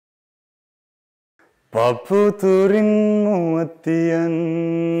පපුතුරින් මුවතියන්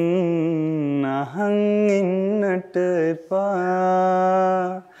අහන් ඉන්නට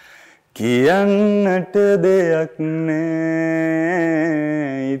එපා කියන්නට දෙයක් නෑ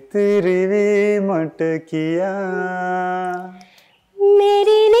ඉතිරි වීමට කියා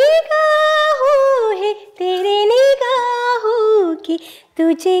मेरी निगाहों है तेरे निगाहों की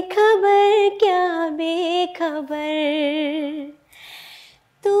तुझे खबर क्या बेखबर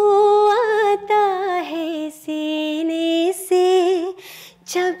तू आता है सीने से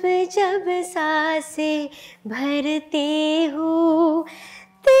जब जब सांसें भरती हूँ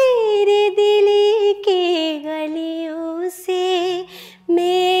तेरे दिल की गलियों से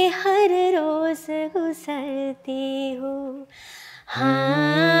मैं हर रोज गुजरती हूँ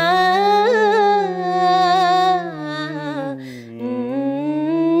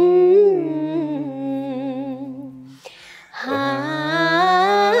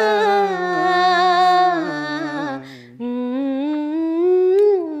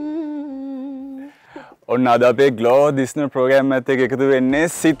ඔන්න අද අපේ ග්ලෝ දිස්න ප්‍රෝග්‍රෑම් එකත් එක්ක එකතු වෙන්නේ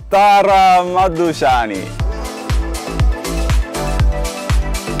සිතාරා මදුෂානි.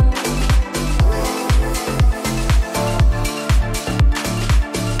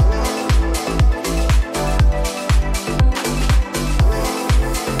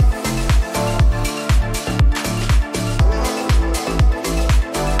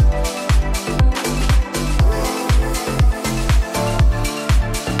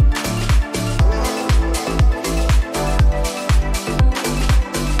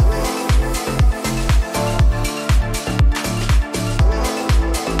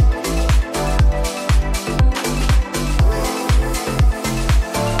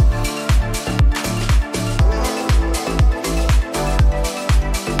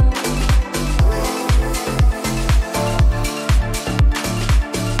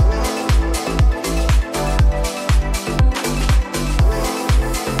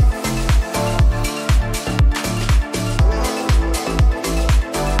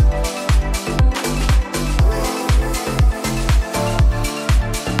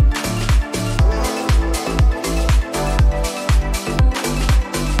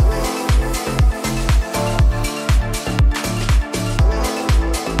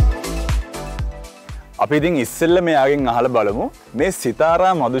 අපි ඉතින් ඉස්සෙල්ල මෙයාගෙන් අහලා බලමු මේ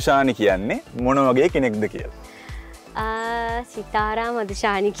සිතාරා මදුෂානි කියන්නේ මොන වගේ කෙනෙක්ද කියලා. සිතාරා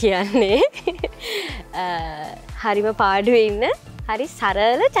මදුෂානි කියන්නේ හරිම පාඩුවේ ඉන්න හරි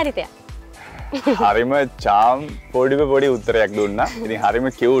සරල චරිතයක්. හරිම charm පොඩි උත්තරයක් දුන්නා. ඉතින් හරිම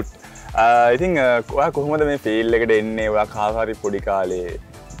cute. ඉතින් ඔයා කොහොමද මේ ෆීල්ඩ් එකට එන්නේ? ඔයා කාහරි පොඩි කාලේ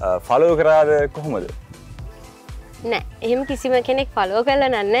ෆලෝ කරාද කොහොමද? නෑ එහෙම කිසිම කෙනෙක් ෆලෝ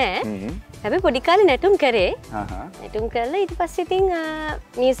කරලා නැහැ. හැබැයි පොඩි කාලේ නැටුම් කරේ. නැටුම් කරලා ඊට පස්සේ ඉතින්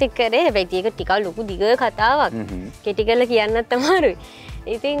මියුසික් කරේ. හැබැයි ඒක ටිකක් ලොකු දිග කතාවක්. කෙටි කරලා කියන්නත් අමාරුයි.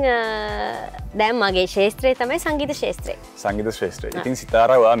 ඉතින් දැන් මගේ ශාස්ත්‍රය තමයි සංගීත ශාස්ත්‍රය. සංගීත ශාස්ත්‍රය. ඉතින්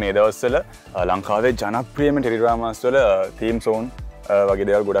සිතාරා ඔයා මේ දවස්වල ලංකාවේ ජනප්‍රියම ටෙලිඩ්‍රාමාස් වල තීම් සෝන් වගේ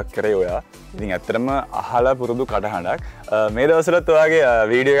දේවල් ගොඩක් කරේ ඔයා. ඉතින් ඇත්තටම අහලා පුරුදු කටහඬක්. මේ දවස්වලත් ඔයාගේ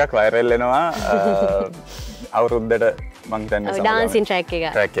වීඩියෝ එකක් වෛරල් වෙනවා. අවුරුද්දට මං හිතන්නේ ඩාන්සින් ට්‍රැක්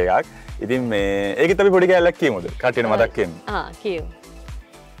එකක්. ඉතින් මේ ඒකත් අපි පොඩි කැලලක් කියමුද? කට්ටියට මතක් වෙන්න. කියමු.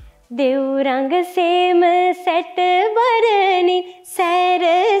 දෙව් රංග සේම සැට බරණි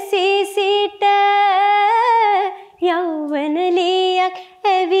සැරසී සිට යෞවන ලියක්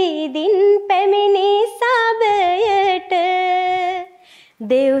ඇවිදින් පැමිණි සබයට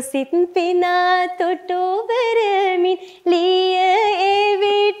දෙව් සිත් පිනා තොටු වරමින් ලිය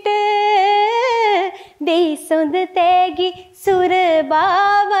එවිට දෙයි සොඳ තෑගි සුරබාවල්ලිය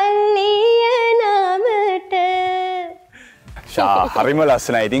නාමට හරිම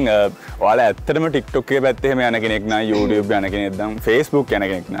ලස්සනයි. ඉතින් ඔයාලා ඇත්තටම TikTok එකේ පැත්තේ එහෙම යන කෙනෙක් නම් YouTube යන කෙනෙක් නම් Facebook යන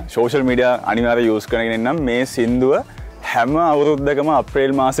කෙනෙක් නම් social media අනිවාර්යයෙන් use කරන කෙනෙක් නම් මේ සින්දුව හැම අවුරුද්දකම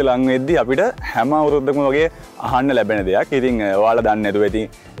අප්‍රේල් මාසේ ලඟ වෙද්දී අපිට හැම අවුරුද්දකම වගේ අහන්න ලැබෙන දෙයක්. ඉතින් ඔයාලා දන්නේ නැතුව ඉතින්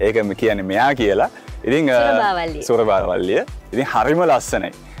ඒක කියන්නේ මෙයා කියලා. ඉතින් සුරබාවල්ලිය. ඉතින් හරිම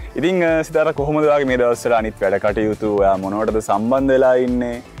ලස්සනයි. ඉතින් සිතාරා කොහොමද ඔයාගේ මේ දවස්වල අනිත් වැඩ කටයුතු ඔයා මොනවටද සම්බන්ධ වෙලා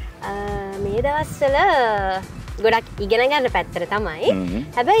ඉන්නේ? මේ දවස්වල ගොඩක් ඉගෙන ගන්න පැත්තට තමයි.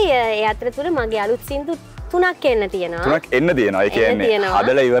 හැබැයි ඒ අතරතුර මගේ අලුත් සින්දු 3ක් එන්න තියෙනවා. 3ක් එන්න තියෙනවා. ඒ කියන්නේ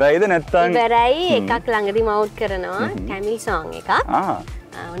හදලා ඉවරයිද නැත්නම්? ඉවරයි. එකක් ළඟදිම අවුට් කරනවා. ටැමිල් සෝං එකක්.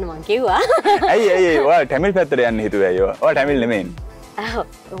 ඔන්න මං කිව්වා. ඇයි ඔයා ටැමිල් පැත්තට යන්න හිතුවේ අයියෝ? ඔයා ටැමිල් නෙමෙයි.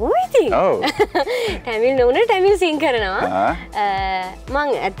 ඉතින් ටැමිල් නොවන ටැමිල් සිං කරනවා මං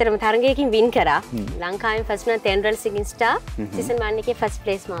ඇත්තරම තරගයකින් වින් කරා ලංකාවෙන් ෆස්න තෙන්රල් සිගින් ස්ටා සිසන් 1 එකේ ෆස්ට්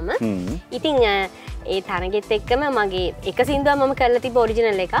ප්ලේස් මම ඉතින් ඒ තරගෙත් එක්කම මගේ එක සින්දුවක් මම කරලා තිබ්බ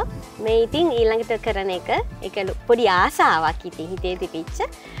ඔරිජිනල් එක මේ ඉතින් ඊළඟට කරන එක ඒක පොඩි ආසාවක් ඉතින් හිතේ තිබිච්ච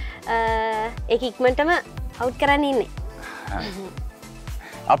ඒක ඉක්මනටම අවුට් කරන්න ඉන්නේ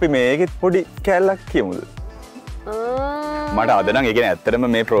අපි මේකෙත් පොඩි කැලලක් කියමුද මට අද නම් ඒ කියන්නේ ඇත්තටම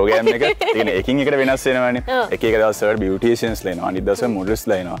මේ ප්‍රෝග්‍රෑම් එක කියන්නේ එකින් එකට වෙනස් වෙනවානේ එක එක දවස්වල බියුටිෂියන්ස් ලේනවා අනිත් දවස්වල මොඩල්ස්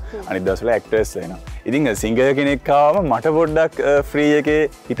ලේනවා අනිත් දවස්වල ඇක්ටර්ස් ලේනවා ඉතින් සිංගර් කෙනෙක් ආවම මට පොඩ්ඩක් ෆ්‍රී එකේ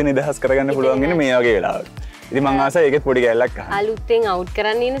හිත නිදහස් කරගන්න පුළුවන් වෙන මේ වගේ වෙලාවක ඉතින් මං ආසයි ඒකෙත් පොඩි කැලලක් අහන්න අලුතෙන් අවුට්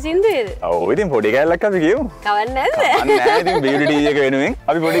කරන්න ඉන්න සින්දුවේද ඔව් ඉතින් පොඩි කැලලක් අපි කියමු කවන්න නැද්ද නෑ ඉතින් බියුටි ටීවී එක වෙනුවෙන්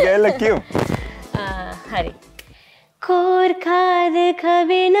අපි පොඩි කැලලක් කියමු හරි கோர்க்காது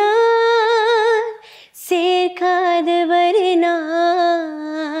கவினான் சேர்க்காது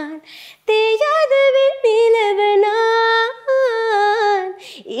வருனான் தேயாத நிலவனான்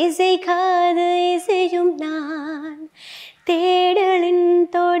இசைக்காது இசையும் நான் தேடலின்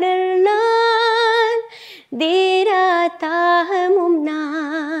தொடர் நான் தீரா தாகமும்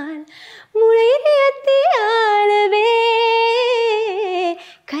நான் முளையத்தியாலவே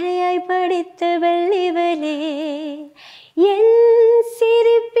கலையாய் படித்த வள்ளிவளே என்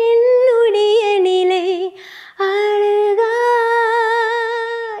சிரிப்பின்னுடைய நிலை அழகாய்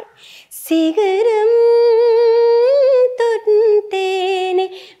சிகரம் தொட்டேனே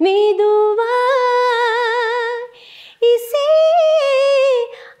மெதுவாய் இசை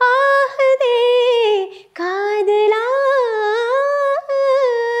ஆகுதே காதலாய்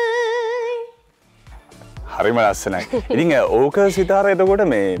හරිම ලස්සනයි. ඉතින් ඕක සිතාර එතකොට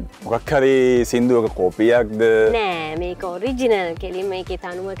මේ මොකක් හරි සින්දුවක කොපියක්ද? නෑ මේක ඔරිජිනල් කෙලින්ම මේකේ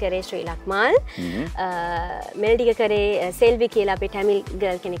තනුව කරේ ශ්‍රී ලක්මාල්. මෙලඩි එක කරේ සෙල්වි කියලා අපේ ටැමිල්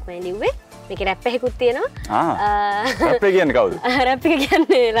ගර්ල් කෙනෙක් මම ලිව්වේ. මේකේ රැප් එකකුත් තියෙනවා. රැප් එක කියන්නේ කවුද? රැප් එක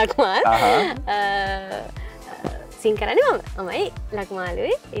කියන්නේ ලක්මාල්. සිං කරන්නේ මමයි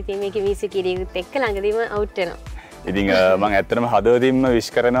ලක්මාලුයි. ඉතින් මේකේ මියුසික් වීඩියෝත් එක්ක ළඟදීම අවුට් වෙනවා. ඉතින් මම ඇත්තටම හදවතින්ම විශ්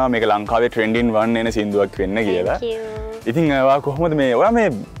කරනවා මේක ලංකාවේ ට්‍රෙන්ඩින් 1 එන සින්දුවක් වෙන්න කියලා. ඉතින් ඔයා කොහොමද මේ ඔයා මේ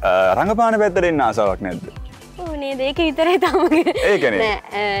රංගපාන පැත්තට එන්න ආසාවක් නැද්ද? ඔව් නේද ඒක විතරයි තමයි. ඒකනේ.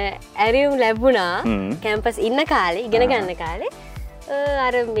 නෑ ඇරියුම් ලැබුණා කැම්පස් ඉන්න කාලේ ඉගෙන ගන්න කාලේ.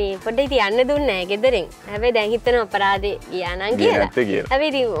 අර මේ පොඩ්ඩක් ඉතින් යන්න දුන්නේ නෑ ගෙදරින්. හැබැයි දැන් හිතනවා අපරාධේ ගියා නම් කියලා.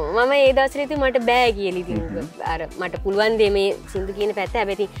 හැබැයි ඉතින් මම ඒ දවස්වල ඉතින් මට බෑ කියලා ඉතින් අර මට පුළුවන් දේ මේ සින්දු කියන පැත්ත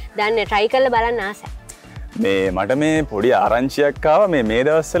හැබැයි ඉතින් දන්නේ try කරලා බලන්න ආසයි. මේ මට මේ පොඩි ආරංචියක් ආවා මේ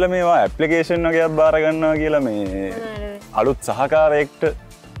දවස්වල මේවා ඇප්ලිකේෂන් වගේක් බාර ගන්නවා කියලා මේ අලුත් සහකාරයෙක්ට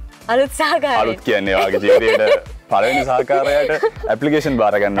අලුත් කියන්නේ වාගේ ජීවිතේට පළවෙනි සහකාරයාට ඇප්ලිකේෂන්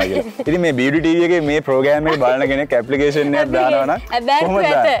බාර ගන්නවා කියලා. ඉතින් මේ බියුටි ටීවී එකේ මේ ප්‍රෝග්‍රෑම් එක බලන කෙනෙක් ඇප්ලිකේෂන් එකක් දානවා නම්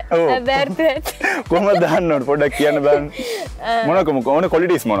කොහොමද දාන්න ඕන පොඩ්ඩක් කියන්න බලන්න. මොන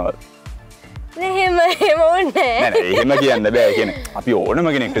ක්වොලිටිස් මොනවද? එහෙම ඕනේ නෑ එහෙම කියන්න බෑ කියන්නේ අපි ඕනම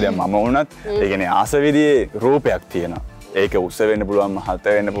කෙනෙක්ට දැන් මම වුණත් ඒ කියන්නේ ආස විදියේ රූපයක් තියෙනවා ඒක උස වෙන්න පුළුවන් මහත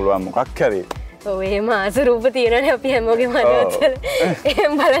වෙන්න පුළුවන් මොකක් හරි ඔව් එහෙම ආස රූප තියෙනනේ අපි හැමෝගෙම අදවතල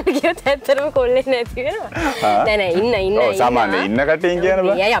එහෙම බලන්න කියොත් ඇත්තටම කොල්ලේ නැති වෙනවා නෑ ඉන්න ඔව් සාමාන්‍ය ඉන්න කටින් කියන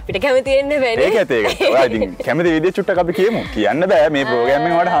බෑ ඊයයි අපිට කැමති වෙන්න බෑනේ ඒක ඔයා ඉතින් කැමති විදිය චුට්ටක් අපි කියමු කියන්න බෑ මේ ප්‍රෝග්‍රෑම්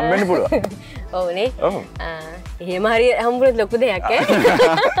එකෙන් ඔයාලට හම්බෙන්න පුළුවන් ඔව්නේ එහෙම හරි හම්බුනොත් ලොකු දෙයක් ඈ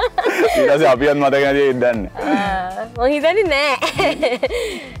ඊට පස්සේ අපිවත් මතක නැති ඉඳන්නේ මං හිතන්නේ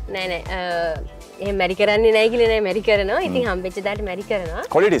නෑ එහෙම මැරි කරන්නේ නැහැ කියලා නෑ මැරි කරනවා ඉතින් හම්බෙච්ච දාට මැරි කරනවා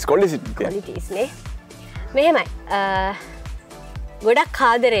ක්වොලිටිස් නේ මෙහෙමයි ගොඩක්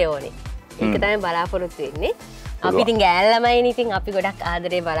ආදරේ ඕනේ ඒක තමයි බලාපොරොත්තු වෙන්නේ අපි ඉතින් ගෑල් ළමයිනේ ඉතින් අපි ගොඩක්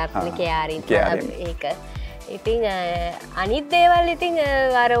ආදරේ බලාපොරොත්තු කෙයාරින් ඒක ඉතින් අනිත් දේවල් ඉතින්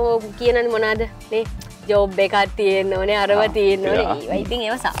අර කියනනේ මොනවාද මේ ජොබ් එකක් තියෙන්න ඕනේ අරව තියෙන්න ඕනේ ඒවා ඉතින්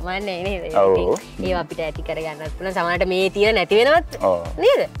ඒවා සාමාන්‍යයි නේද ඒවා අපිට ඇති කරගන්නත් පුළුවන් සමහරට මේ තියෙන නැති වෙනවත්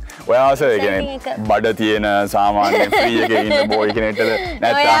නේද ඔයා ආස ඒ කියන්නේ බඩ තියෙන සාමාන්‍ය ෆ්‍රී එකේ ඉන්න බෝයි කෙනෙක්ටද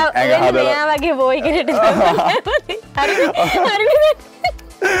නැත්නම් ඇඟ හදලා ඔයා වගේ බෝයි කෙනෙක්ට හරිද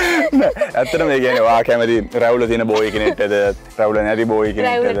ඇත්තටම ඒ කියන්නේ ඔයා කැමති රැවුල තියෙන බෝයි කෙනෙක්ටද රැවුල නැති බෝයි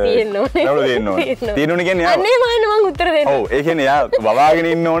කෙනෙක්ටද රැවුල තියෙන්න ඕනේ තියෙනුනේ කියන්නේ අනේ මම උත්තර දෙන්න ඔව් ඒ කියන්නේ යා වවාගෙන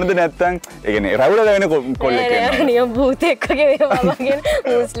ඉන්න ඕනද නැත්නම් ඒ කියන්නේ රැවුල වෙන කොල්ලෙක් වෙනවා නියම් භූතෙක් වගේ වවාගෙන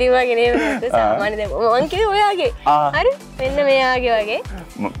මුස්ලිම් වගේ නේ නැත්නම් සාමාන්‍ය දේ මං කිව්වේ ඔයාගේ හරි මෙන්න මෙයාගේ වගේ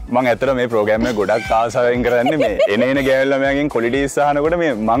මම ඇත්තට මේ ප්‍රෝග්‍රෑම් එක ගොඩක් ආසාවෙන් කරන්නේ මේ එන ගෑල් ළමයාගෙන් ක්වොලිටිස් අහනකොට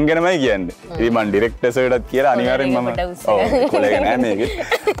මේ මං ගැනමයි කියන්නේ ඉතින් මං ඩිරෙක්ටර්ස්ටත් කියලා අනිවාර්යෙන් මම ඔව් කොලේක නෑ මේකේ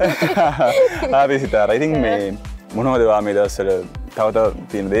හරි සිතාරා ඉතින් මේ මොනවද වා මේ දවස්වල තව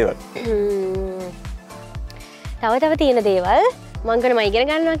තියෙන දේවල් තව තියෙන දේවල් මං ඉගෙන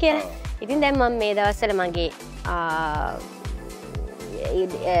ගන්නවා කියලා. ඉතින් දැන් මම මේ දවස්වල මගේ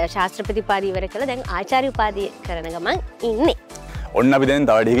ශාස්ත්‍රපති උපාධිය ඉවර කළා. දැන් ආචාර්ය උපාධිය කරන ගමන් ඉන්නේ. ඔන්න අපි දැන්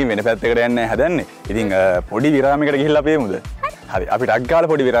තව ටිකකින් වෙන පැත්තකට යන්න හදන්නේ. ඉතින් පොඩි විරාමයකට ගිහිල්ලා අපි එමුද? හරි. අපි ටක්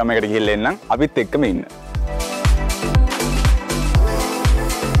ගාලා පොඩි විරාමයකට ගිහිල්ලා එන්නම්. අපිත් එක්කම ඉන්න.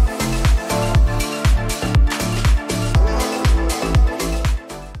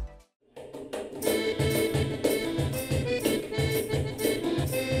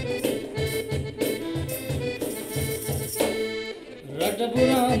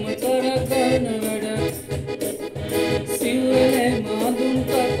 රටපුරාම කරගන්න වැඩ සිව්වැලේ මාදුන්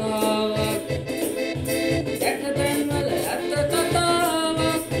කතාවක් ඇතතැන්වල ඇත්ත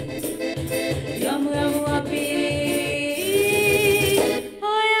කතාවක් යමු අපි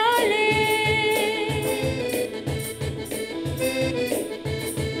ඔයාලේ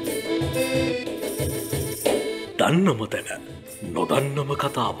දන්නම තැන නොදන්නම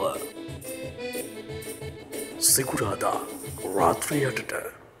කතාව සිකුරාදා රාත්‍රියටට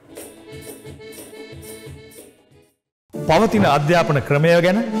පවතින අධ්‍යාපන ක්‍රමය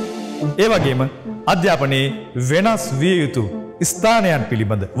ගැන ඒ වගේම අධ්‍යාපනයේ වෙනස් විය යුතු ස්ථානයන්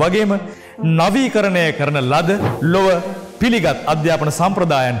පිළිබඳ වගේම නවීකරණය කරන ලද ලොව පිළිගත් අධ්‍යාපන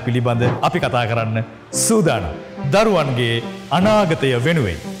සම්ප්‍රදායන් පිළිබඳ අපි කතා කරන්න සූදානම්. දරුවන්ගේ අනාගතය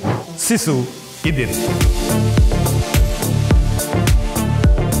වෙනුවෙන් සිසු ඉදිරි.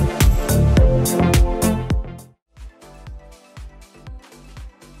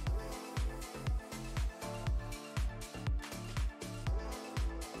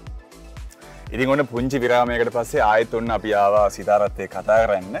 ඉතින් ඔන්න පුංචි විරාමයකට පස්සේ ආයෙත් ඔන්න අපි ආවා සිතාරත් එක්ක කතා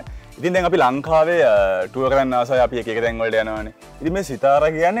කරන්න. ඉතින් දැන් අපි ලංකාවේ ටුවර් කරන්න ආසයි අපි එක එක තැන් වලට යනවානේ. ඉතින් මේ සිතාර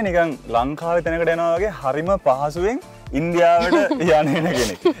කියන්නේ නිකන් ලංකාවේ තැනකට යනවා වගේ හරිම පහසුවෙන් ඉන්දියාවට යන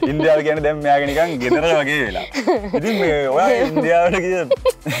කෙනෙක්. ඉන්දියාව කියන්නේ දැන් මෙයාගේ නිකන් ගෙදර වගේ වෙලා. ඉතින් මේ ඔයා ඉන්දියාවට ගිය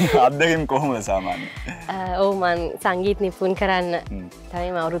අත්දැකීම් කොහොමද සාමාන්‍යයෙන්? ඔව් මං සංගීත නිපුන් කරන්න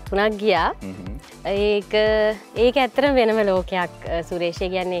තමයි අවුරුදු 3ක් ගියා. ඒක ඇත්තටම වෙනම ලෝකයක්. සුරේෂ්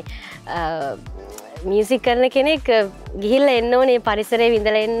කියන්නේ මියුසික් කරන කෙනෙක් ගිහිල්ලා එන්න ඕනේ පරිසරයේ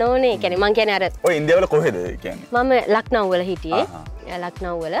විඳලා එන්න ඕනේ. කියන්නේ මං කියන්නේ අර ඔය ඉන්දියාවල කොහෙද කියන්නේ? මම ලක්නව් වල හිටියේ.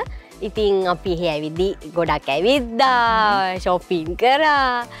 ලක්නව් වල. ඉතින් අපි එහෙ ඇවිදි ගොඩක් ඇවිද්දා shopping කරා.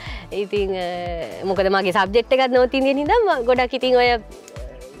 ඉතින් මොකද මගේ සබ්ජෙක්ට් එකත් නෝත් ඉන්දියන් හින්දා ගොඩක් ඉතින් ඔය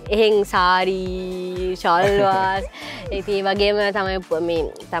එහෙන් සාරි ශල්වාස් ඉතින් ඒ වගේම තමයි මේ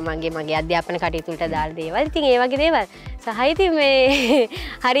තමන්ගේ මගේ අධ්‍යාපන කටයුතු වලට දාලා දේවල්. ඉතින් ඒ වගේ දේවල් සහ ඉතින් මේ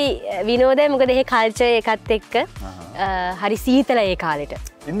හරි විනෝදයි මොකද එහෙ කල්චර් එකත් එක්ක හරි සීතලයි ඒ කාලෙට.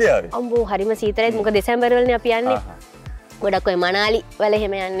 ඉන්දියාවේ? අම්බෝ හරිම සීතලයි. මොකද දෙසැම්බර් වලනේ අපි යන්නේ. ගොඩක් ඔය මනාලි වල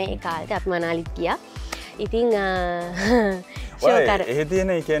එහෙම යන්නේ ඒ කාලෙට. අපි මනාලිත් ගියා. ඉතින් එහෙ තියෙන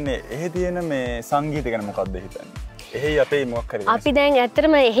ඒ කියන්නේ එහෙ තියෙන මේ සංගීතය ගැන මොකක්ද හිතන්නේ? එහෙයි අපේ මොකක් හරි අපි දැන්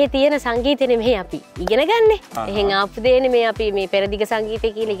ඇත්තටම එහෙ තියෙන සංගීතෙනේ මෙහෙ අපි ඉගෙන ගන්නෙ. එහෙන් ආපු දේනේ මේ අපි මේ පෙරදිග සංගීතය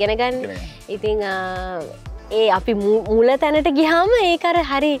කියලා ඉගෙන ගන්න. ඉතින් ඒ අපි මුල තැනට ගියාම ඒක අර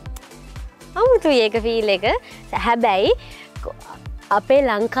හරි අමුතුයි ඒක ෆීල් එක. හැබැයි අපේ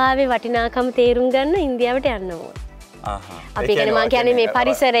ලංකාවේ වටිනාකම තේරුම් ගන්න ඉන්දියාවට යන්න ඕන. අපි කියන්නේ මම කියන්නේ මේ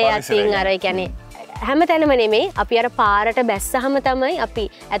පරිසරය අතින් අර කියන්නේ හැම තැනම නෙමෙයි අපි අර පාරට බැස්සහම තමයි අපි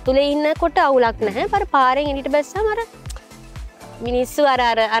ඇතුලේ ඉන්නකොට අවුලක් නැහැ. පාරෙන් එළියට බැස්සම අර මිනිස්සු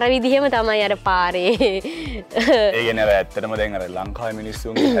අර විදිහම තමයි අර පාරේ. ඒ කියන්නේ අර ඇත්තටම දැන් අර ලංකාවේ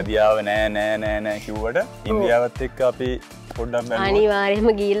මිනිස්සුන්ගේ හැදියාව නෑ කිව්වට ඉන්දියාවත් එක්ක අපි පොඩ්ඩක් බලමු. අනිවාර්යයෙන්ම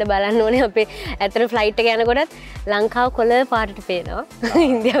ගිහිල්ලා බලන්න ඕනේ. අපේ ඇත්තට ෆ්ලයිට් එක යනකොටත් ලංකාව කොළ පාටට පේනවා.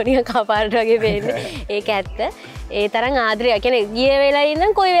 ඉන්දියාව නිකන් කහ පාටට වගේ පේන්නේ. ඒක ඇත්ත. ඒ තරම් ආදරය. කියන්නේ ගිය වෙලාවේ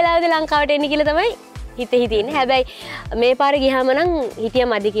ඉඳන් කොයි වෙලාවද ලංකාවට එන්නේ කියලා තමයි හිතෙන්නේ. හැබැයි මේ පාර ගියාම නම් හිටිය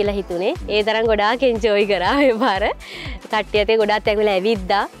මදි කියලා හිතුනේ. ඒ තරම් ගොඩාක් එන්ජොයි කරා මේ පාර. කට්ටියත් ගොඩාක් ඇවිල්ලා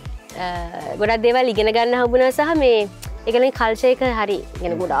ඇවිද්දා. ගොඩක් දේවල් ඉගෙන ගන්න හම්බුණා සහ මේ ඒකනේ කල්චර් එක හරි.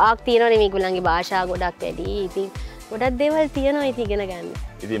 يعني ගොඩාක් තියෙනවානේ මේගොල්ලන්ගේ භාෂා ගොඩක් වැඩි. ඉතින් ගොඩක් දේවල් තියෙනවා ඉතින් ඉගෙන ගන්න.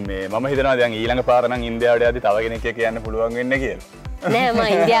 ඉතින් මේ මම හිතනවා දැන් ඊළඟ පාර නම් ඉන්දියාවට යද්දි තව කෙනෙක් එක්ක යන්න පුළුවන් වෙන්නේ කියලා. නෑ මම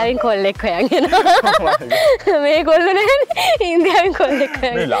ඉන්දියාවෙන් කොල්ලෙක් හොයන් එනවා. මේ කොල්ලෝ නෑනේ ඉන්දියාවෙන් කොල්ලෙක්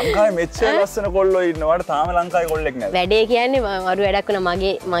හොයන්. මේ ලංකාවේ මෙච්චර ලස්සන කොල්ලෝ ඉන්නවාට තාම ලංකාවේ කොල්ලෙක් නෑ. වැඩේ කියන්නේ මරු වැඩක් වුණා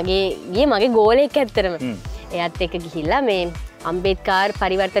මගේ ගෝලෙක් ඇත්තරම. එයාත් එක්ක ගිහිල්ලා මේ අම්බේද්කර්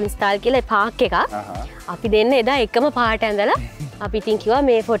පරිවර්තන ස්ථාල් කියලා පාක් එකක්. අපි දෙන්න එදා එකම පාට ඇඳලා අපි ඉතින් කිව්වා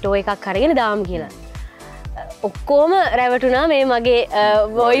මේ ෆොටෝ එකක් අරගෙන දාමු කියලා. ඔක්කොම රැවටුනා මේ මගේ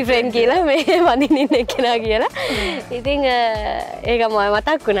බොයි ෆ්‍රෙන්ඩ් කියලා මේ වදින්න ඉන්න එක්කෙනා කියලා. ඉතින් ඒක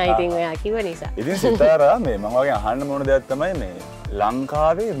මතක් වුණා ඉතින් ඔයා කිව්ව නිසා. ඉතින් සිතාරා මේ මම වගේ අහන්න මොන දෙයක් තමයි මේ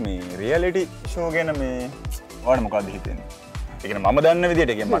ලංකාවේ මේ රියැලිටි ෂෝ ගැන මේ ඔයාලට මොකක්ද හිතෙන්නේ? ඒ කියන්නේ මම දන්න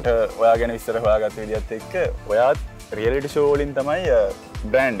විදිහට කියන්නේ මට ඔයා ගැන විස්තර හොයාගත්ත විදිහත් එක්ක ඔයාත් රියලිටි ෂෝ වලින් තමයි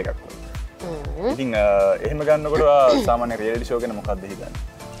බ්‍රෑන්ඩ් එකක්. ඉතින් එහෙම ගන්නකොට සාමාන්‍ය රියලිටි ෂෝ ගැන මොකක්ද හිතන්නේ?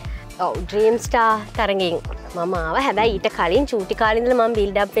 ඔව් ඩ්‍රීම් ස්ටාර් තරගෙන් මම ආවා. හැබැයි ඊට කලින් චූටි කාලේ ඉඳලා මම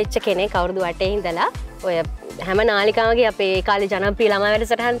බිල්ඩ් අප් වෙච්ච කෙනෙක් අවුරුදු 8 ඉඳලා ඔය හැම නාලිකාවගේ අපේ කාලේ ජනප්‍රිය ළමා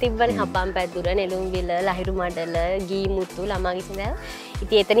වැඩසටහන් තිබ්බනේ. හප්පම් පැදුර, නෙළුම් විල, ලහිරු මඩල, ගී මුතු ළමා කිසිදා.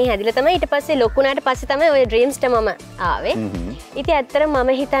 ඉතින් එතනින් හැදිලා තමයි ඊට පස්සේ ලොකු වුණාට පස්සේ තමයි ඔය ඩ්‍රීම් ස්ටාර් මම ආවේ. ඉතින් ඇත්තටම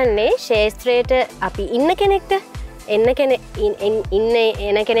මම හිතන්නේ ශාස්ත්‍රයට අපි ඉන්න කෙනෙක්ට එන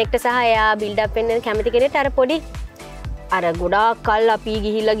කෙනෙක්ට සහ එයා බිල්ඩ් අප් වෙන්න කැමති කෙනෙක්ට අර පොඩි අර ගොඩාක් කල් අපි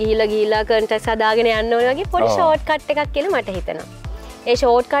ගිහිල්ලා කන්ටෙක්ස් හදාගෙන යන්න ඕන වගේ පොඩි ෂෝට් කට් එකක් කියලා මට හිතෙනවා. ඒ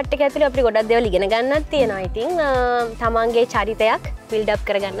ෂෝට් කට් එක ඇතුලේ අපිට ගොඩක් දේවල් ඉගෙන ගන්නත් තියෙනවා. ඉතින් තමන්ගේ චරිතයක් බිල්ඩ් අප්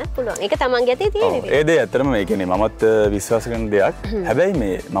කරගන්නත් පුළුවන්. ඒක තමන්ගේ අතේ තියෙන දේ. ඒ දේ ඇත්තටම මේ කියන්නේ මමත් විශ්වාස කරන දෙයක්. හැබැයි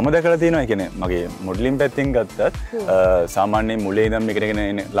මේ මම දැකලා තියෙනවා කියන්නේ මගේ මොඩලින් පැත්තෙන් ගත්තත් සාමාන්‍යයෙන් මුලේ ඉඳන් මේකට ගෙන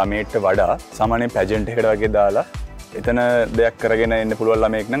එන ළමයට වඩා සාමාන්‍යයෙන් පැජන්ට් එකකට වගේ දාලා එතන දෙයක් කරගෙන එන්න පුළුවන්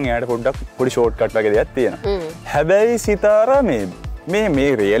ළමයෙක් නම් එයාට පොඩ්ඩක් පොඩි ෂෝට් කට් වගේ දෙයක් තියෙනවා. හැබැයි සිතාරා මේ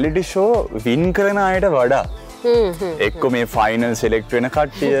රියලිටි ෂෝ වින් කරන අයට වඩා එක්ක මේ ෆයිනල් සෙලෙක්ට් වෙන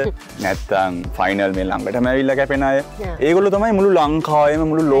කට්ටිය නැත්තම් ෆයිනල් මේ ළඟටම ඇවිල්ලා කැපෙන අය ඒගොල්ලෝ තමයි මුළු ලංකාවෙම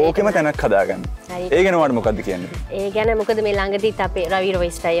මුළු ලෝකෙම තැනක් හදාගන්නේ. ඒ ගැන ඔයාලට මොකද්ද කියන්නේ? ඒ ගැන මොකද මේ ළඟදිත් අපේ රවි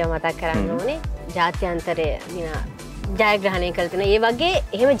රොයිස්ට් අයියා මතක් කරන්න ඕනේ. ජාත්‍යන්තරයේ ජයග්‍රහණය කළ තියෙන ඒ වගේ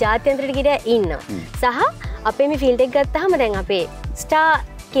එහෙම ජාත්‍යන්තරයට ගිහින් ඉන්නවා. සහ අපේ මේ ෆීල්ඩ් එක ගත්තාම දැන් අපේ ස්ටාර්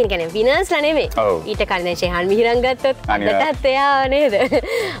කියන කෙනේ විනර්ස්ලා නෙමෙයි. ඊට කලින් දැන් ෂෙහාන් මිහිරන් ගත්තොත් අදටත් එයා නේද?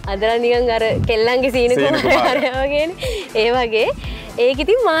 අදලා නිකන් අර කෙල්ලන්ගේ සීන කුමාරයා වගේනේ. ඒ වගේ ඒක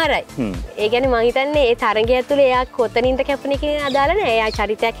ඉතින් මාරයි. ඒ කියන්නේ මම හිතන්නේ ඒ තරගය ඇතුලේ එයා කොතනින්ද කැපුණේ කියන අදාළ නැහැ. එයා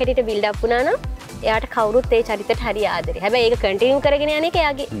චරිතයක් හැටියට බිල්ඩ් අප් වුණා නම් එයාට කවුරුත් ඒ චරිතයට හරිය ආදරේ. හැබැයි ඒක කන්ටිනියු කරගෙන යන එක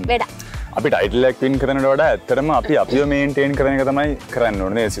එයාගේ වැඩක්. අපි ටයිටල් එකක් වින් කරනට වඩා ඇත්තටම අපි අපිව මේන්ටේන් කරන එක තමයි කරන්න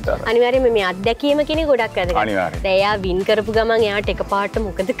ඕනේ නේද සිතාර? අනිවාර්යයෙන්ම මේ අත්දැකීම කියන්නේ ගොඩක් වැදගත්. අනිවාර්යයෙන්. දැන් එයා වින් කරපු ගමන් එයාට එකපාරට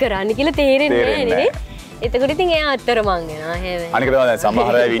මොකද කරන්න කියලා තේරෙන්නේ නැහැ නේ. එතකොට ඉතින් එයා අතරමං වෙනවා හැම. අනික තමයි දැන්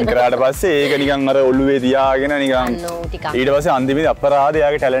සමහර අය වින් කරාට පස්සේ ඒක නිකන් අර ඔළුවේ තියාගෙන නිකන් ඊට පස්සේ අන්තිමේදී අපරාධ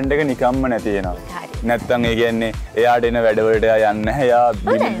එයාගේ ටැලන්ට් එක නිකම්ම නැති වෙනවා. නැත්තම් ඒ කියන්නේ එයාට එන වැඩවලට එයා යන්නේ නැහැ. එයා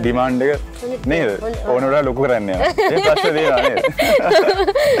ඩිමාන්ඩ් එක නේද? ඕනෝලා ලොකු කරන්නේ. ඒ ප්‍රශ්නේ තියෙනවා නේද?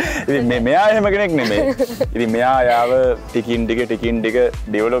 ඉතින් මෙයා එහෙම කෙනෙක් නෙමෙයි. ඉතින් මෙයා යාව ටිකින් ටික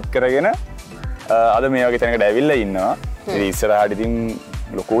ඩෙවලොප් කරගෙන අද මේ වගේ තැනකට ඇවිල්ලා ඉන්නවා. ඉතින් ඉස්සරහට ඉතින්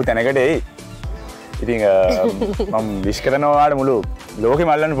ලොකු තැනකට එයි. ඉතින් මම විශ් කරනවා ඔයාලට මුළු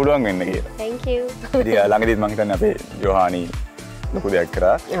ලෝකෙම අල්ලන්න පුළුවන් වෙන්න කියලා. Thank you. ඉතින් ළඟදීත් මම හිතන්නේ අපේ යෝහානි ලොකු දෙයක්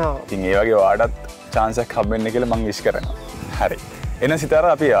කරා. ඉතින් ඒ වගේ ඔයාලටත් chance එකක් හම්බෙන්න කියලා මම විශ් කරනවා. හරි. එන සිතාර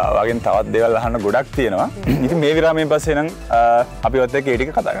අපි වගේ තවත් දේවල් අහන්න ගොඩක් තියෙනවා. ඉතින් මේ විරාමයෙන් පස්සේ නම් අපිවත් එක්ක ඒ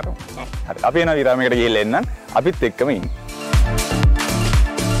ටික කතා කරමු. හරි. අපි එන විරාමයකට ගිහිල්ලා එන්නම්. අපිත් එක්කම ඉන්න.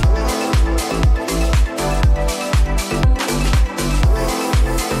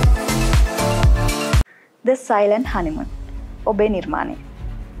 The Silent Honeymoon ඔබේ නිර්මාණය.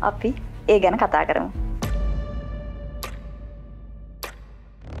 අපි ඒ ගැන කතා කරමු.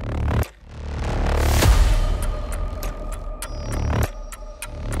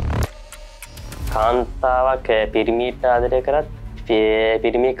 කාන්තාවක් පිරිමිට ආදරය කරත්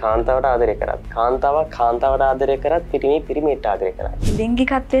පිරිමි කාන්තාවට ආදරය කරත් කාන්තාවක් කාන්තාවට ආදරය කරත් පිරිමි පිරිමිට ආදරය කරත්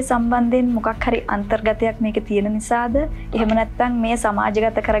ලිංගිකත්වයේ සම්බන්ධයෙන් මොකක් හරි අන්තර්ගතයක් මේකේ තියෙන නිසාද එහෙම නැත්නම් මේ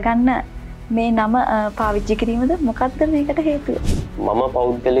සමාජගත කරගන්න මේ නම පාවිච්චි කිරීමද මොකක්ද මේකට හේතුව? මම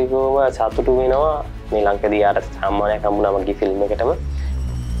පෞද්ගලිකවම සතුටු වෙනවා මේ ලංකදී ආර සම්මානයක් හම්බුනා මගේ ෆිල්ම් එකටම.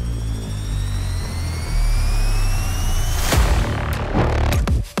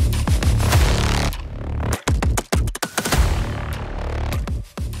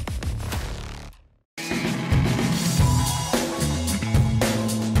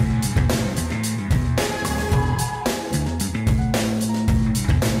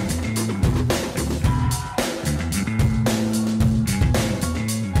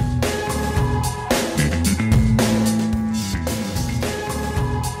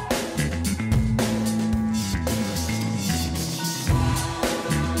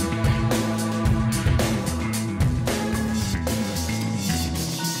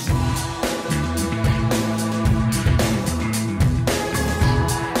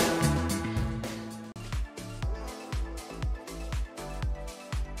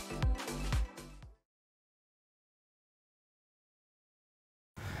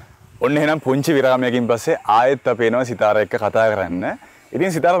 ඔන්න එහෙනම් පුංචි විරාමයකින් පස්සේ ආයෙත් අපි එනවා සිතාර එක්ක කතා කරන්න.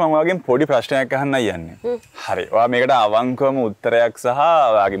 ඉතින් සිතාර මම ඔයාගෙන් පොඩි ප්‍රශ්නයක් අහන්නයි යන්නේ. හරි. ඔයා මේකට අවංකවම උත්තරයක් සහ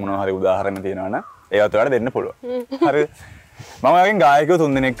ඔයාගේ මොනවා හරි උදාහරණ තියෙනවා නම් ඒවත් ඔයාලට දෙන්න පුළුවන්. හරිද? මම ඔයාගෙන් ගායකයෝ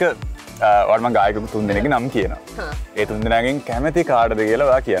තුන්දෙනෙක් ඔයාලට මම ගායකයෝ තුන්දෙනෙක්ගේ නම් කියනවා. ඒ තුන්දෙනාගෙන් කැමති කාටද කියලා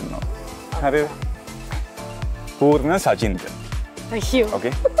ඔයා කියනවා. හරිද? පූර්ණ සචින්ත. අයියෝ.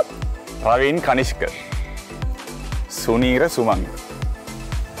 ඕකේ. රවින් කනිෂ්ක. සුනීර සුමංග.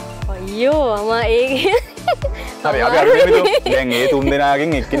 අයියෝ අම ඒ හරි අපි අරගෙන දැන් ඒ තුන්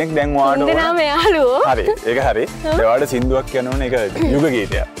දෙනාගෙන් එක්කෙනෙක් දැන් වාඩි තුන් දෙනාම යාළුවෝ. හරි ඒක හරි. ඒවාට සින්දුවක් කියනවනේ ඒක යුග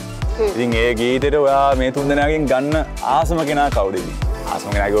ගීතයක්. ඉතින් ඒ ගීතේට ඔයා මේ තුන් දෙනාගෙන් ගන්න ආසම කෙනා කවුද ඉතින්? ආසම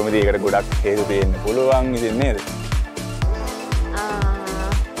කෙනා ගොමද ඒකට ගොඩක් හේතු තියෙන්න පුළුවන් ඉතින් නේද?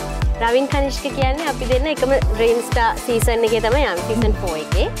 රවින් කනිෂ්ක කියන්නේ අපි දෙන්න එකම ඩ්‍රීම් ස්ටාර් සීසන් එකේ තමයි යන්නේ සීසන් 4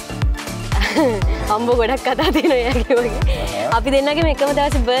 එකේ. අම්බ ගොඩක් කතා තියෙනවා එයාගේ වගේ. අපි දෙන්නගේම එකම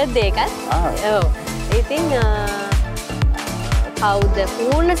දවසේ බර්ත්ඩේ එකක්. ඔව්. ඉතින් කවුද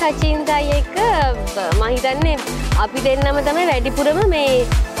පූර්ණ සචින්තයි එක්ක මම හිතන්නේ අපි දෙන්නම තමයි වැඩිපුරම මේ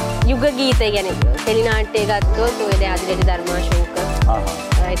යුග ගීත කියන්නේ ටෙලිනාට්‍ය ගත්තොත් ඔය දැන් අදිරේට ධර්මාශෝක.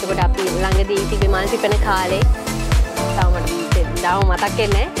 එතකොට අපි ළඟදී තිබේ මාල්තිපන කාලේ තාම මතක්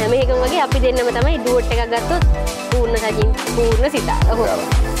වෙන්නේ නැහැ. හැම එකම වගේ අපි දෙන්නම තමයි ඩුවට් එකක් ගත්තොත් පූර්ණ සචින් පූර්ණ සිතාර.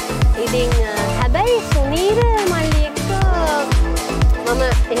 ඉතින් හැබැයි සුනීර මල්ලි එක්ක මම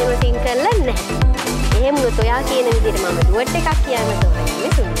එහෙම තින් කරලා නැහැ. එහෙම උනොත් ඔයා කියන විදිහට මම ඩුවට් එකක් කියන්න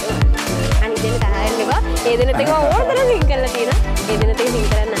තෝරන්නේ සුනීර. අනිත් දෙන්න තරහින්නවා. ඒ දෙන්නත් එක ඕනතරම් තින් කරලා තියෙනවා. ඒ දෙන්නත් එක තින්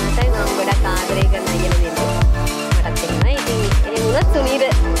කරන්න ආසයි මම ගොඩක් ආදරය කරන අයියලා දෙන්නේ. මටත් එහෙමයි. ඉතින් එහෙම උනොත් සුනීර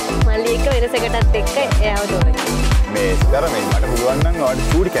මල්ලි එක්ක වෙනසකටත් එක්ක එයාව තෝරන්නේ. මේ සිතර මේ මට පුළුවන් නම් ඔයාලට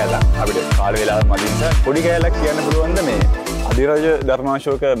චූටි කෑල්ලක් අපිට කාල වේලාවක් මදි නිසා පොඩි කෑල්ලක් කියන්න පුළුවන්ද මේ අධිරාජ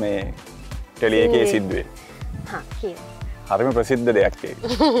ධර්මාශෝක මේ ටෙලි එකේ සිද්ධුවේ? හා කියන්න. හරිම ප්‍රසිද්ධ දෙයක් ඒක.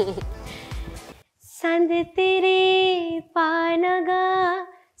 संद तेरे पानगा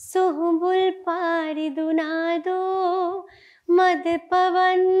सुहुबुल पारिदुना दो मद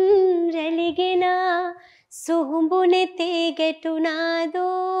पवन रलिगेना सुहुबुने ते गेटुना दो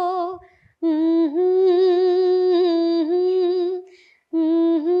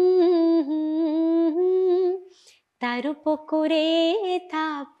तारु पोकुरे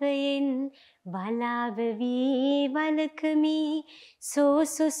तापयन बलाववी वलकमी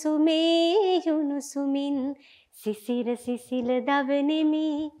සෝසුසුමේ යුනුසුමින් සිසිර සිසිල දවනෙමි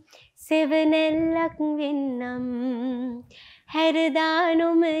සෙවනැල්ලක් වෙන්නම්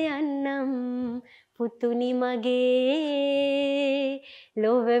හැරදානොම යන්නම් පුතුනි මගේ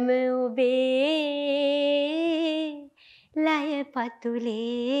ලොවම ඔබේ ලය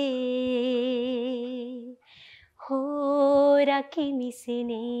පතුලේ හෝරකිමිසිනේ.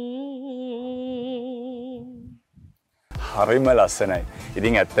 හරිම ලස්සනයි.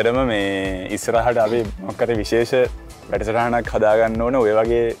 ඉතින් ඇත්තටම මේ ඉස්සරහට අපි මොකක්ද විශේෂ වැඩසටහනක් හදාගන්න ඕන ඔය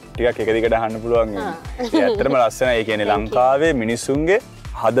වගේ ටිකක් එක දිගට අහන්න පුළුවන්. ඒ ඇත්තටම ලස්සනයි. ඒ කියන්නේ ලංකාවේ මිනිස්සුන්ගේ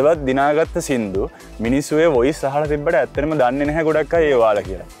හදවත් දිනාගත්ත සින්දු මිනිස්සුවේ වොයිස් අහලා තිබ්බට ඇත්තටම දන්නේ නැහැ ගොඩක් අය ඒ වාලා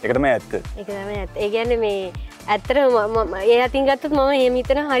කියලා. ඒක තමයි ඇත්ත. ඒක තමයි ඇත්ත. ඒ කියන්නේ මේ ඇත්තටම ඒ අතින් ගත්තොත් මම එහෙම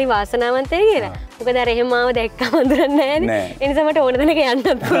හිතන හරි වාසනාවන්තයි කියලා. මොකද අර එහෙම ආව දැක්කම අඳුරන්නේ නැහැ. ඒ නිසා මට ඕන දෙනක යන්නත්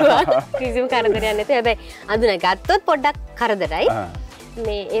පුළුවන්. කිසිම කරදරයක් නැතුව. හැබැයි අඳුන ගත්තොත් පොඩ්ඩක් කරදරයි.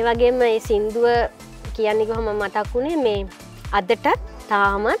 මේ ඒ වගේම මේ සින්දුව කියන්නේ කොහොම මතක් වුණේ මේ අදටත්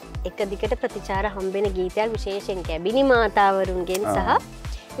තාමත් එක දිගට ප්‍රතිචාර හම්බෙන ගීතයක් විශේෂයෙන් කැබිනි මාතාවරුන්ගෙන් සහ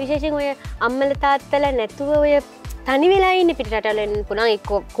විශේෂයෙන් ඔය අම්මල තාත්තලා නැතුව ඔය තනි වෙලා ඉන්න පිටරටවල වෙන්න පුළුවන් එක්ක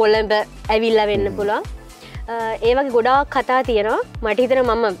කොළඹ ඇවිල්ලා වෙන්න පුළුවන්. ඒ වගේ ගොඩාක් කතා තියෙනවා. මට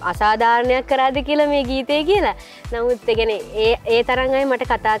හිතෙනවා මම අසාධාරණයක් කරාද කියලා මේ ගීතේ කියලා. නමුත් ඒ කියන්නේ ඒ තරම් අය මට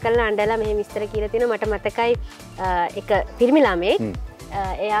කතා කරලා අඬලා මෙහෙම විස්තර කියලා තියෙනවා. මට මතකයි එක පිරිමි ළමෙක්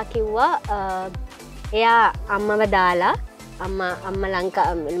එයා කිව්වා එයා අම්මව දාලා අම්මා ලංකා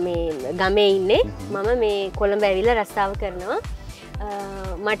මේ ගමේ ඉන්නේ මම මේ කොළඹ ඇවිල්ලා රස්සාව කරනවා.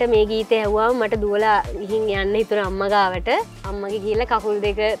 මට මේ ගීතය ඇහුවාම මට දුවලා ගිහින් යන්න හිතුණා අම්මා ගාවට. අම්මගේ ගිහලා කකුල්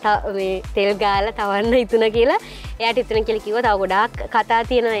දෙක මේ තෙල් ගාලා තවන්න හිතුණා කියලා. එයාට හිතුණා කියලා කිව්වා. තව ගොඩාක් කතා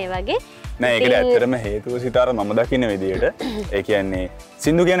තියෙනවා ඒ වගේ. නෑ ඒකට ඇත්තටම හේතුව සිතාර මම දකින්න විදියට ඒ කියන්නේ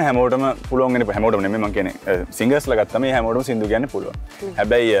සින්දු කියන හැමෝටම පුළුවන් වෙන හැමෝටම නෙමෙයි මම කියන්නේ සිංගර්ස්ලා ගත්තම මේ හැමෝටම සින්දු කියන්න පුළුවන්.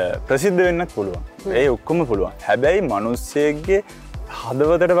 හැබැයි ප්‍රසිද්ධ වෙන්නත් පුළුවන්. ඒ ඔක්කොම පුළුවන්. හැබැයි මිනිස්සෙක්ගේ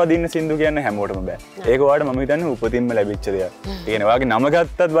හදවතට වදින්න සින්දු කියන්න හැමෝටම බෑ. ඒක ඔයාලට මම හිතන්නේ උපතින්ම ලැබිච්ච දෙයක්. ඒ කියන්නේ ඔයාගේ නම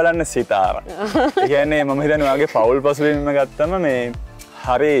ගත්තත් බලන්න සිතාර. ඒ කියන්නේ මම හිතන්නේ ඔයාගේ පවුල් පසුබිම ගත්තම මේ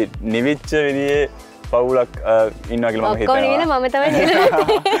හරි නිවිච්ච විදිහේ පවුලක් ඉන්නවා කියලා මම හිතනවා. මම තමයි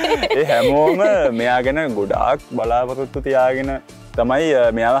ඒ හැමෝම මෙයා ගැන ගොඩාක් බලාපොරොත්තු තියාගෙන තමයි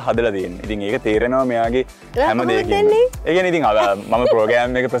මෙයාව හදලා තියෙන්නේ. ඉතින් ඒක තේරෙනවා මෙයාගේ හැම දෙයකින්ම. ඒ කියන්නේ ඉතින් මම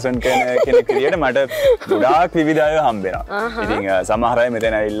ප්‍රෝග්‍රෑම් එක ප්‍රසන්ට් කරන කෙනෙක් විදියට මට ගොඩාක් විවිධ අය හම්බෙනවා. ඉතින් සමහර අය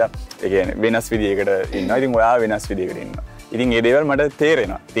මෙතන ඇවිල්ලා ඒ කියන්නේ වෙනස් විදියකට ඉන්නවා. ඉතින් ඔයා වෙනස් විදියකට ඉන්නවා. ඉතින් ඒ දේවල් මට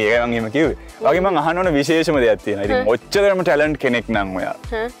තේරෙනවා. ඉතින් ඒකයි මම එහෙම කිව්වේ. වගේ මම අහන්න ඕන විශේෂම දෙයක් තියෙනවා. ඉතින් ඔච්චරම ටැලන්ට් කෙනෙක් නම් ඔයා.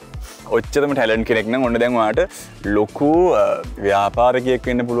 ඔච්චරම ටැලන්ට් කෙනෙක් නම් ඔන්න දැන් ඔයාට ලොකු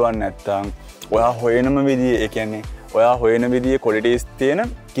ව්‍යාපාරිකයෙක් වෙන්න පුළුවන් නැත්තම් ඔයා හොයනම විදිය ඒ කියන්නේ ඔයා හොයන විදිය qualities තියෙන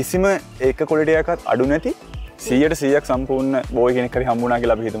කිසිම එක quality එකක්වත් අඩු නැති 100% සම්පූර්ණ බෝයි කෙනෙක් හරි හම්බුණා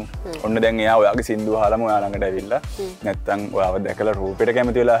කියලා අපි හිතමු. ඔන්න දැන් එයා ඔයාගේ සින්දුව අහලම ඔයා ළඟට ඇවිල්ලා නැත්තම් ඔයාව දැකලා රූපෙට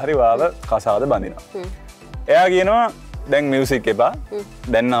කැමති වෙලා හරි ඔයාව කසාද බඳිනවා. එයා කියනවා දැන් මියුසික් එපා.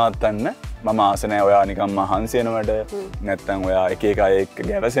 දැන් නවත්තන්න. මම ආස නැහැ ඔයා නිකන් මහන්සි වෙනවට නැත්තම් ඔයා එක එක අය එක්ක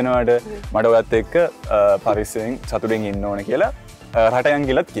ගැවසෙනවට මට ඔයත් එක්ක පරිස්සමෙන් සතුටින් ඉන්න ඕන කියලා රටයන්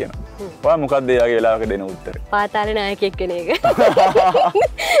කියලාත් කියනවා. ඔයා මොකක්ද එයාගේ වෙලාවක දෙන උත්තරේ? පාතාලේ නායකයෙක් කෙන එක.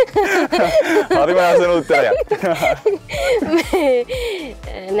 හරිම ආසන උත්තරයක්.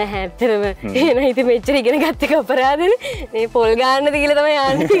 නැහැ ඇත්තටම එහෙනම් ඉතින් මෙච්චර ඉගෙන ගත්ත එක අපරාධනේ. මේ පොල් ගන්නද කියලා තමයි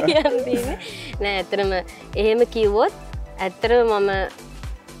ආන්නේ කියන්නේ. නෑ ඇත්තටම එහෙම කිව්වොත් ඇත්තටම මම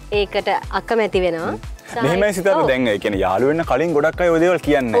ඒකට අකමැති වෙනවා. මෙහෙමයි සිතන්න දැන් ඒ කියන්නේ යාළු වෙන්න කලින් ගොඩක් අය ඔය දේවල්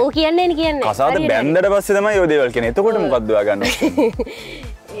කියන්නේ. ඔව් කියන්නේ කසාද බැන්දට පස්සේ තමයි ඔය දේවල් කියන්නේ. එතකොට මොකද්ද ඔයා ගන්නවා?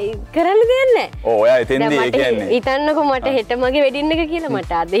 කරන්න දෙයක් නැහැ. ඔව් ඔයා එතෙන්දී ඒ කියන්නේ. හිතන්නකෝ මට හෙට මගේ වෙඩින් එක කියලා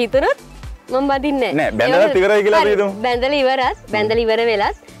මට අද හිතුනොත් මම බදින්නේ නැහැ. නෑ බැන්දලත් ඉවරයි කියලා අපි හිතමු. බැන්දලා ඉවර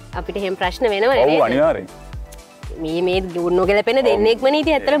වෙලත් අපිට එහෙම ප්‍රශ්න වෙනව නේද? ඔව් අනිවාර්යෙන්. මේ නොගැලපෙන දෙන්නෙක්ම නේ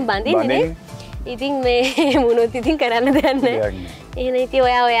ඉතින් ඇත්තටම බඳින්නේ නේ. ඉතින් මේ මොනොත් ඉතින් කරන්න දෙයක් නැහැ. එහෙනම් ඉතින්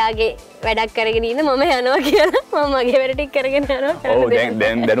ඔයාගේ වැඩක් කරගෙන ඉන්න මම යනවා කියලා මම මගේ වැඩ ටික කරගෙන යනවා. ඔව්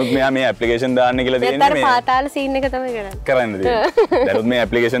දැන් දැනුත් මෙයා මේ ඇප්ලිකේෂන් දාන්න කියලා තියෙන්නේ මේ පාතාල සීන් එක තමයි කරන්නේ දැනුත් මේ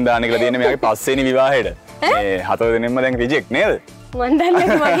ඇප්ලිකේෂන් දාන්න කියලා තියෙන්නේ මෙයාගේ පස්වෙනි විවාහයට. මේ හතර දෙනෙක්ම දැන් රිජෙක්ට් නේද? මන්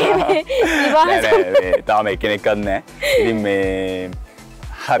දන්නේ මගේ මේ විවාහ තාම එක්කෙනෙක්වත් නැහැ. ඉතින් මේ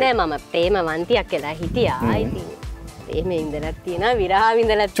හරි නෑ මම ප්‍රේමවන්තියක් කියලා හිටියා. ඉතින් එහෙම ඉඳලා තියෙනවා විරහ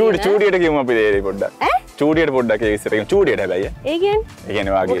විඳලා තියෙනවා. චූටියට කියමු අපි දෙය පොඩ්ඩක්. චූටියට පොඩ්ඩක් ඒක ඉස්සරහින් චූටියට හැබැයි. ඒ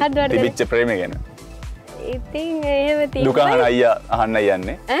කියන්නේ වාගේ තිබිච්ච ප්‍රේමය ගැන. ඉතින් එහෙම තියෙනවා. දුක අහන්න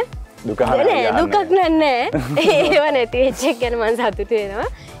යන්නේ. දුක නෑ දුකක් නෑ. ඒව නැති වෙච්ච එක ගැන මම සතුටු වෙනවා.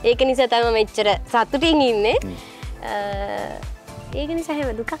 ඒක නිසා තමයි මෙච්චර සතුටින් ඉන්නේ. ඒක නිසා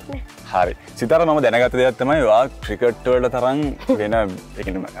හැම දුකක් නෑ. හරි. සිතාර මම දැනගත්ත දෙයක් තමයි ඔයා ක්‍රිකට් වලට තරම් වෙන ඒ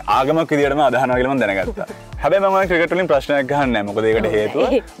කියන්නේ ආගමක් විදියටම අදහනවා කියලා මම දැනගත්තා. හැබැයි මම ක්‍රිකට් වලින් ප්‍රශ්නයක් ගහන්නේ නැහැ. මොකද ඒකට හේතුව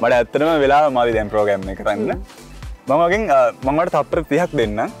මට ඇත්තටම වෙලාව මාදි දැන් ප්‍රෝග්‍රෑම් එක කරන්න. මම වගේ මම වලට තප්පර 30ක්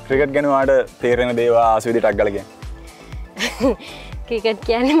දෙන්නම්. ක්‍රිකට් ගැන ඔයාලට තේරෙන දේවල් ආස විදියට ටක් ගාලා කියන්න. ක්‍රිකට්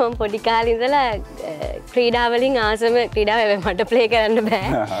කියන්නේ මම පොඩි කාලේ ඉඳලා ක්‍රීඩා වලින් ආසම ක්‍රීඩාව මට ප්ලේ කරන්න බෑ.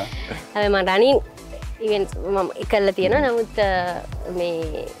 හැබැයි මම රනින් ඉවෙන්ට්ස් මම කරලා තියෙනවා. නමුත්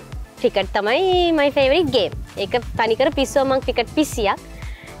මේ ක්‍රිකට් තමයි මයි ෆේවරිට් ගේම්. ඒක තනිකර පිස්සුව මම ක්‍රිකට් පිස්සියක්.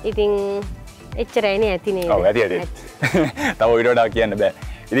 ඉතින් එච්චරයිනේ ඇති නේද? ඔව් ඇති. තව ඊට වඩා කියන්න බෑ.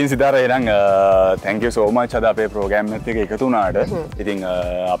 ඉතින් සිතාර එහෙනම් thank you so much අද අපේ ප්‍රෝග්‍රෑම් එකත් එක්ක එකතු වුණාට. ඉතින්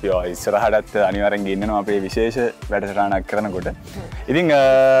අපි ඉස්සරහටත් අනිවාර්යෙන් ගෙන්නනවා අපේ විශේෂ වැඩසටහනක් කරනකොට. ඉතින්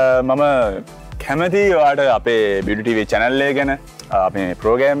මම කැමති ඔයාලට අපේ Beauty TV channel එක ගැන අපේ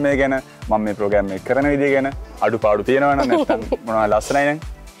ප්‍රෝග්‍රෑම් එක ගැන මම මේ ප්‍රෝග්‍රෑම් එක කරන විදිය ගැන අඩුපාඩු තියෙනවා නම් නැත්නම් මොනවද ලස්සනයි නම්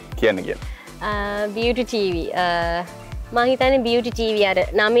කියන්න කියලා. Beauty TV මම හිතන්නේ Beauty TV අර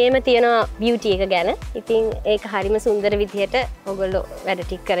නමේම තියෙන beauty එක ගැන. ඉතින් ඒක හරිම සුන්දර විදිහට ඔයගොල්ලෝ වැඩ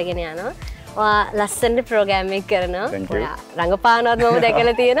ටික කරගෙන යනවා. ඔයා ලස්සනට ප්‍රෝග්‍රෑම් එක කරනවා. ඔයා රංගපානවත් මම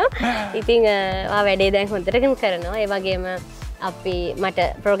දැකලා තියෙනවා. ඉතින් ඔයා වැඩේ දැන් හොඳටම කරනවා. ඒ වගේම අපි මට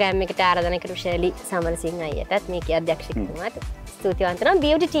ප්‍රෝග්‍රෑම් එකට ආරාධනා කරු ශෛලි සමරසිංහ අයියටත් මේකේ අධ්‍යක්ෂකතුමාට ස්තුතිවන්ත වෙනවා.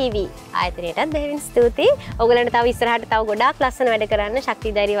 Beauty TV ආයතනයටත් බෙහෙවින් ස්තුතියි. ඔයගලන්ට තව ඉස්සරහට තව ගොඩාක් ලස්සන වැඩ කරන්න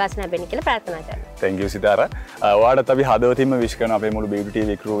ශක්තිය ධෛර්ය වාසනාව ලැබෙන්න කියලා ප්‍රාර්ථනා කරනවා. Thank you Sitara. ඔයාලට අපි හදවතින්ම විශ් කරනවා අපේ මුළු Beauty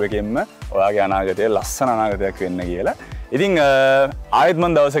TV crew එකෙන්ම ඔයාගේ අනාගතය ලස්සන අනාගතයක් වෙන්න කියලා. ඉතින් ආයෙත්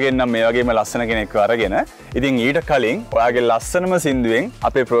මම දවසක එන්නම් මේ වගේම ලස්සන කෙනෙක්ව අරගෙන. ඉතින් ඊට කලින් ඔයාගේ ලස්සනම සින්දුවෙන්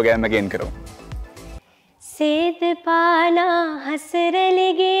අපේ ප්‍රෝග්‍රෑම් එක එන් කරමු. සේද පානා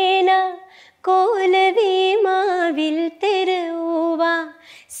හසරලිගේනා ಕೋಲವೀಮಾ ವಿಲ್ತೆರುವಾ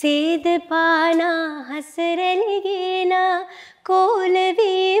ಸೇದ ಪಾನ ಹಸರಲಿಗೇನ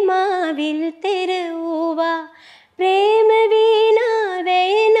ಕೋಲವೀಮಾ ವಿಲ್ತೆರುವಾ ಪ್ರೇಮ ವೀಣಾ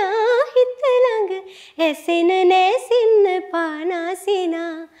ವೇನಾ ಹಿತ್ತಲಂಗ ಎಸೆನ ನೆಸಿನ್ನ ಪಾನಾಸಿನ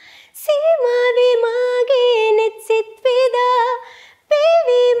ಸೀಮಾ ವಿಮಾಗೆ ನೆಚ್ಚಿತ್ವಿದ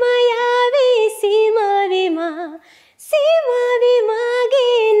ಪೇವಿ ಮಾಯಾವಿ ಸೀಮಾ ವಿಮಾ ಸೀಮಾ ವಿಮಾಗೆ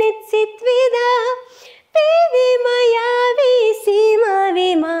ನೆಚ್ಚಿತ್ವಿದ ಪೇವಿ ಮಾಯಾವಿ ಸೀಮಾ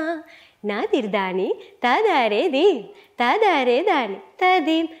ವಿಮಾ ನಾದಿರ್ದಾನಿ ತಾದಾರೆ ದೀಮ್ ತಾದಾರೆ ದಾನಿ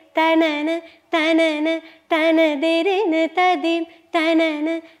ತದೀಂ ತನನ ತನನ ತನದೆರೆನ ತದೀಂ ತನನ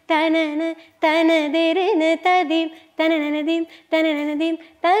ತನನ ತನದೆರೆನ ತದೀಂ ತನನನದೀಂ ತನನನದೀಂ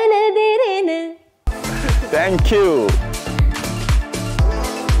ತನದೆರೆನ. Thank you.